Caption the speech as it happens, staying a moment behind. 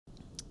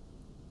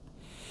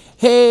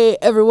Hey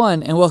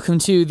everyone, and welcome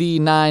to the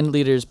 9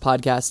 Leaders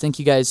podcast. Thank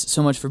you guys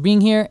so much for being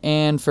here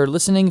and for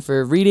listening,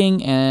 for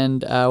reading,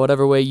 and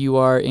whatever way you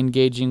are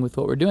engaging with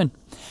what we're doing.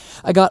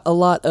 I got a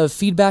lot of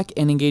feedback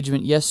and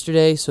engagement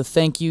yesterday, so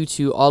thank you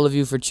to all of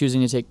you for choosing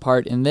to take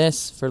part in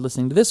this, for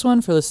listening to this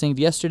one, for listening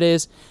to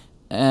yesterday's.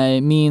 It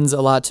means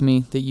a lot to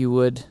me that you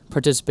would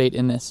participate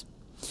in this.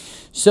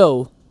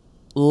 So,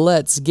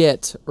 let's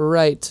get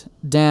right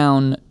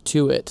down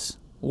to it.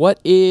 What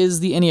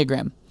is the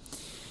Enneagram?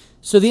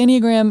 So the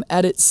Enneagram,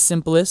 at its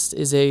simplest,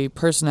 is a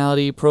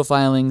personality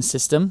profiling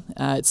system.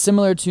 It's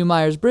similar to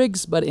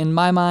Myers-Briggs, but in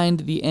my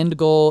mind, the end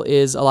goal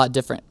is a lot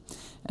different.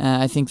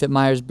 I think that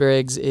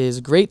Myers-Briggs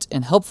is great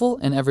and helpful,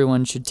 and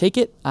everyone should take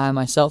it. I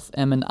myself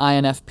am an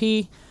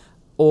INFP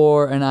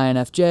or an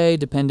INFJ,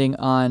 depending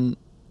on,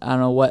 I don't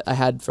know, what I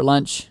had for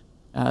lunch.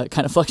 It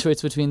kind of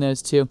fluctuates between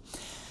those two.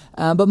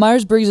 But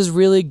Myers-Briggs is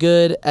really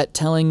good at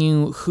telling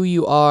you who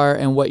you are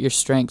and what your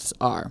strengths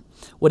are.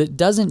 What it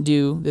doesn't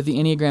do, that the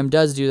Enneagram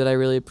does do that I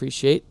really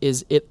appreciate,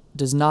 is it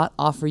does not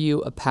offer you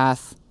a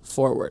path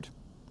forward.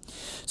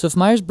 So if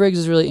Myers-Briggs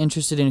is really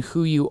interested in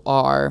who you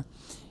are,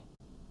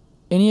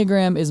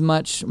 Enneagram is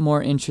much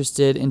more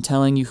interested in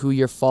telling you who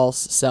your false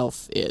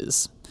self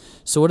is.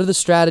 So what are the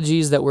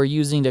strategies that we're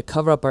using to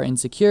cover up our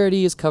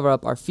insecurities, cover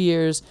up our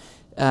fears,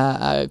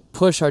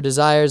 push our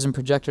desires and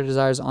project our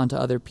desires onto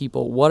other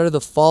people? What are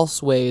the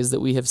false ways that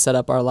we have set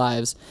up our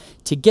lives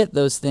to get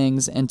those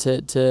things and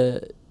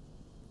to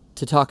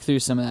talk through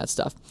some of that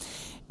stuff?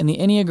 And the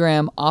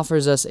Enneagram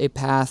offers us a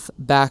path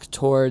back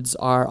towards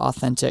our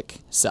authentic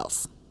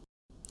self.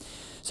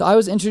 So I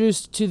was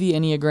introduced to the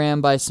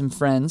Enneagram by some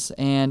friends,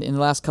 and in the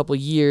last couple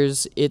of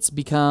years, it's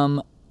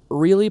become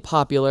really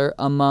popular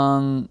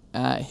among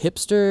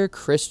hipster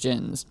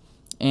Christians.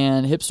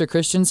 And hipster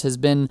Christians has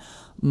been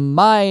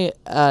my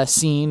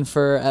scene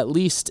for at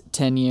least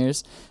 10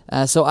 years.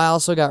 So I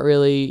also got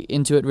really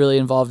into it, really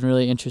involved, and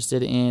really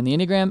interested in the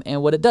Enneagram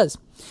and what it does.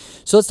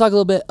 So let's talk a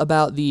little bit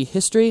about the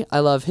history. I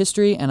love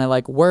history, and I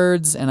like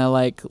words, and I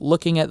like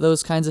looking at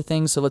those kinds of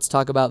things. So let's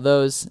talk about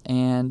those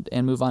and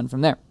move on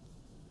from there.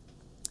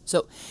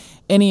 So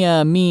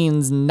Ennea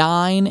means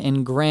 9,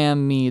 and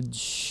gram means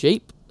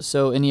shape.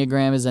 So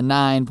Enneagram is a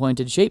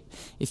 9-pointed shape.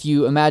 If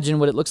you imagine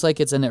what it looks like,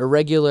 it's an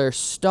irregular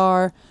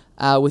star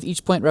with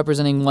each point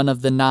representing one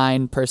of the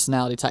 9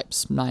 personality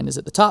types. 9 is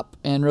at the top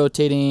and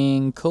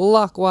rotating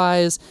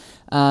clockwise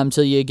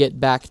until you get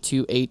back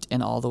to 8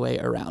 and all the way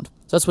around.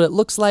 So that's what it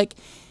looks like.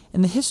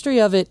 And the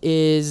history of it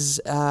is,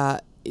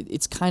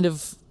 it's kind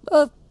of,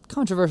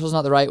 controversial is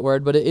not the right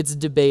word, but it's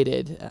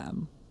debated.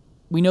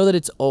 We know that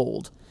it's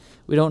old.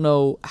 We don't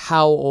know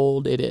how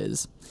old it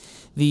is.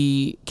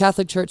 The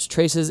Catholic Church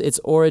traces its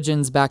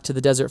origins back to the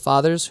Desert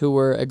Fathers, who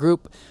were a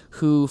group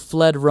who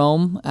fled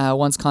Rome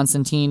once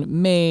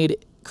Constantine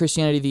made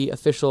Christianity the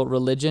official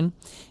religion.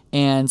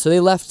 And so they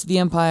left the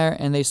empire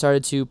and they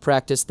started to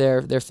practice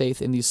their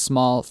faith in these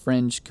small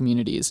fringe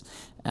communities.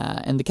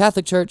 And the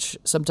Catholic Church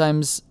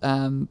sometimes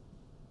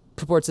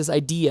purports this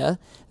idea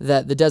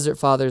that the Desert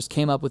Fathers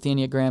came up with the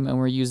Enneagram and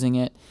were using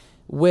it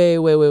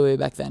way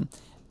back then.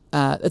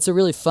 It's a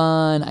really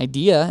fun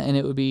idea, and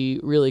it would be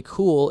really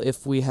cool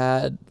if we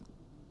had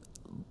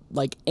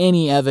like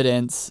any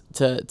evidence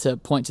to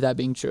point to that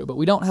being true. But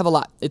we don't have a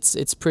lot.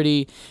 It's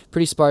pretty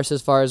sparse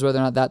as far as whether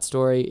or not that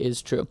story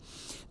is true.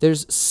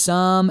 There's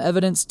some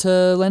evidence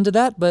to lend to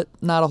that, but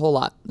not a whole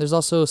lot. There's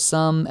also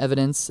some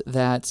evidence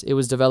that it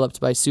was developed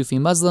by Sufi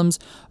Muslims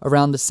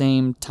around the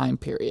same time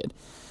period.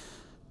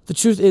 The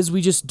truth is,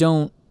 we just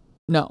don't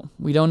know.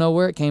 We don't know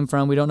where it came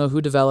from. We don't know who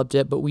developed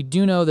it, but we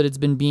do know that it's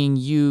been being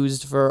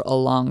used for a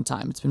long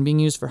time. It's been being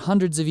used for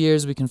hundreds of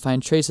years. We can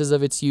find traces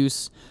of its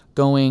use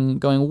going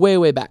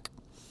way back.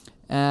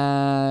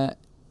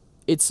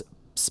 It's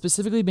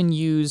specifically been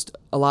used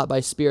a lot by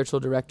spiritual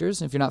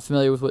directors. If you're not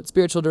familiar with what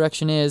spiritual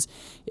direction is,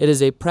 it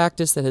is a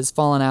practice that has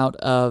fallen out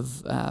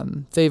of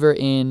favor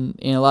in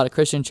a lot of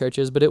Christian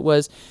churches, but it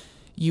was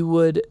you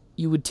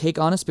would take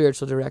on a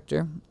spiritual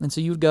director, and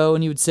so you would go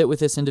and you would sit with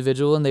this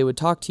individual, and they would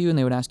talk to you, and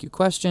they would ask you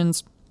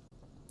questions.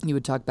 You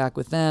would talk back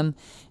with them,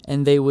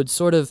 and they would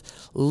sort of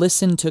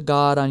listen to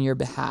God on your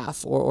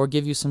behalf, or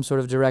give you some sort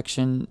of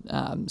direction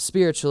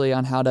spiritually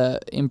on how to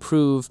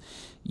improve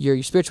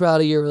your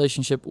spirituality, your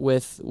relationship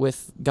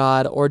with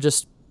God, or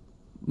just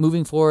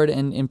moving forward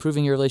and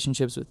improving your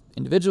relationships with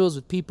individuals,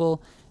 with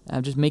people,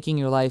 just making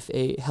your life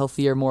a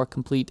healthier, more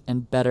complete,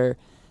 and better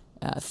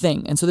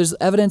thing. And so there's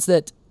evidence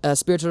that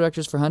spiritual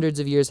directors for hundreds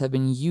of years have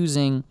been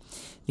using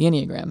the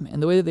Enneagram.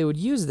 And the way that they would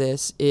use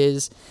this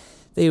is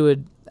they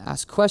would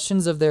ask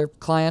questions of their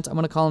client. I'm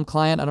going to call him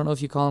client. I don't know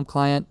if you call him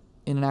client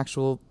in an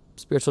actual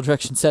spiritual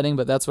direction setting,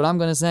 but that's what I'm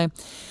going to say.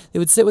 They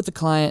would sit with the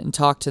client and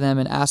talk to them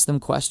and ask them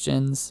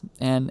questions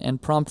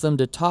and prompt them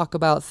to talk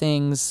about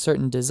things,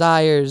 certain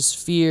desires,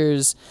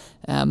 fears,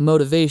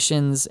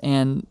 motivations,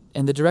 and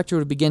the director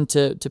would begin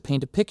to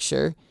paint a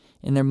picture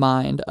in their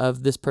mind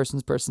of this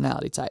person's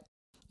personality type.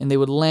 And they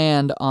would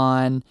land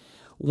on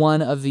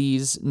one of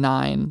these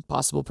 9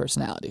 possible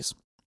personalities.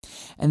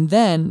 And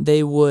then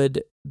they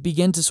would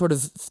begin to sort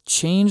of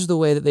change the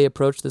way that they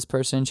approached this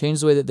person, change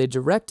the way that they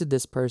directed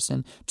this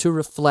person to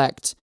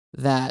reflect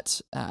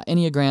that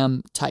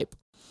Enneagram type.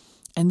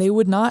 And they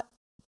would not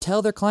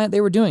tell their client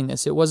they were doing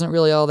this. It wasn't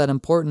really all that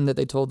important that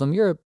they told them,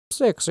 you're a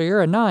 6 or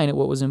you're a 9.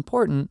 What was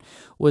important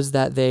was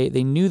that they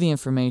knew the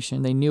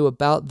information, they knew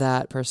about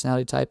that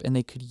personality type, and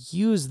they could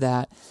use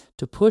that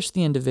to push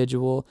the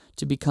individual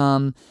to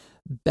become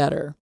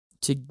better,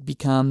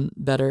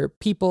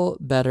 people,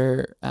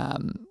 better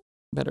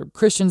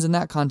Christians in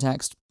that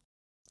context,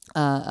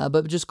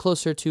 but just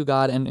closer to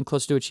God and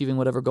closer to achieving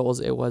whatever goals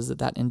it was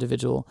that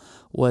individual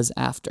was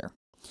after.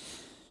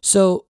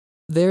 So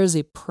there is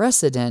a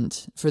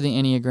precedent for the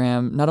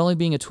Enneagram not only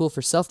being a tool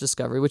for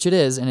self-discovery, which it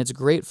is, and it's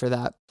great for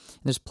that.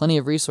 There's plenty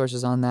of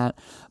resources on that,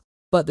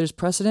 but there's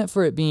precedent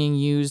for it being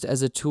used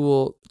as a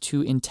tool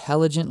to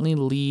intelligently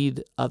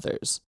lead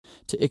others,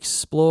 to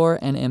explore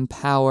and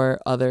empower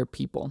other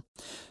people.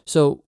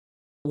 So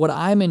what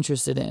I'm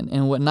interested in,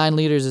 and what 9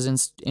 Leaders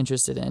is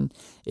interested in,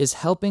 is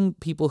helping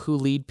people who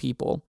lead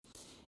people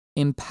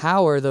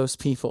empower those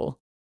people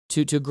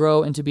to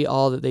grow and to be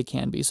all that they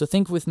can be. So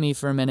think with me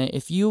for a minute.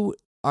 If you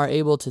are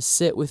able to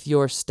sit with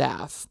your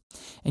staff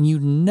and you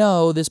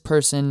know this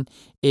person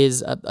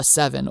is a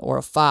 7 or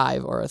a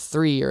 5 or a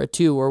 3 or a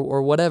 2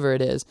 or whatever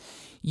it is,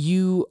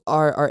 you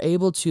are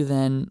able to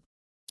then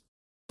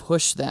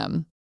push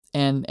them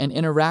and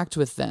interact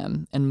with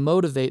them and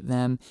motivate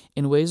them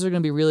in ways that are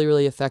going to be really,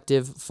 really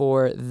effective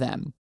for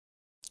them.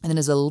 And then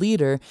as a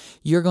leader,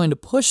 you're going to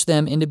push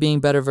them into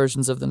being better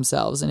versions of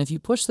themselves. And if you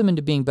push them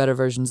into being better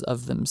versions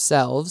of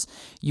themselves,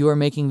 you are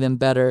making them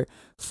better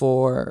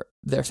for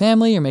their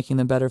family, you're making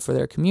them better for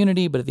their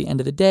community, but at the end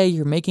of the day,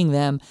 you're making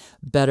them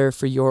better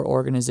for your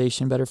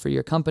organization, better for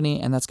your company,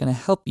 and that's going to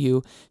help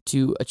you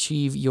to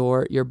achieve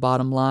your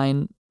bottom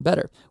line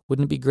better.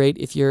 Wouldn't it be great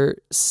if your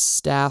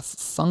staff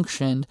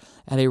functioned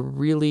at a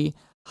really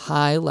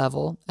high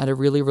level, at a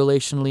really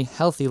relationally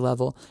healthy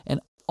level, and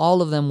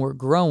all of them were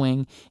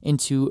growing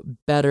into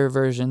better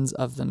versions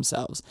of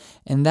themselves?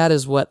 And that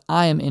is what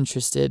I am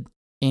interested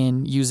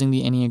in using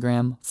the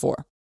Enneagram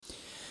for.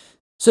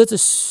 So it's a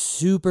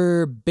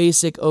super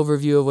basic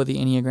overview of what the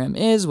Enneagram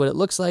is, what it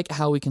looks like,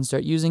 how we can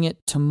start using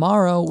it.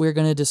 Tomorrow, we're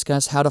going to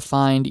discuss how to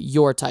find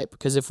your type,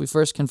 because if we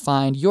first can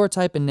find your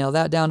type and nail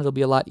that down, it'll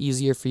be a lot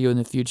easier for you in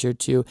the future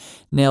to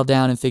nail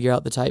down and figure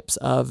out the types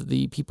of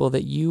the people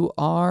that you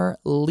are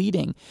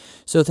leading.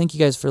 So thank you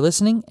guys for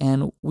listening,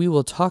 and we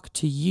will talk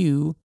to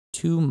you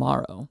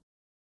tomorrow.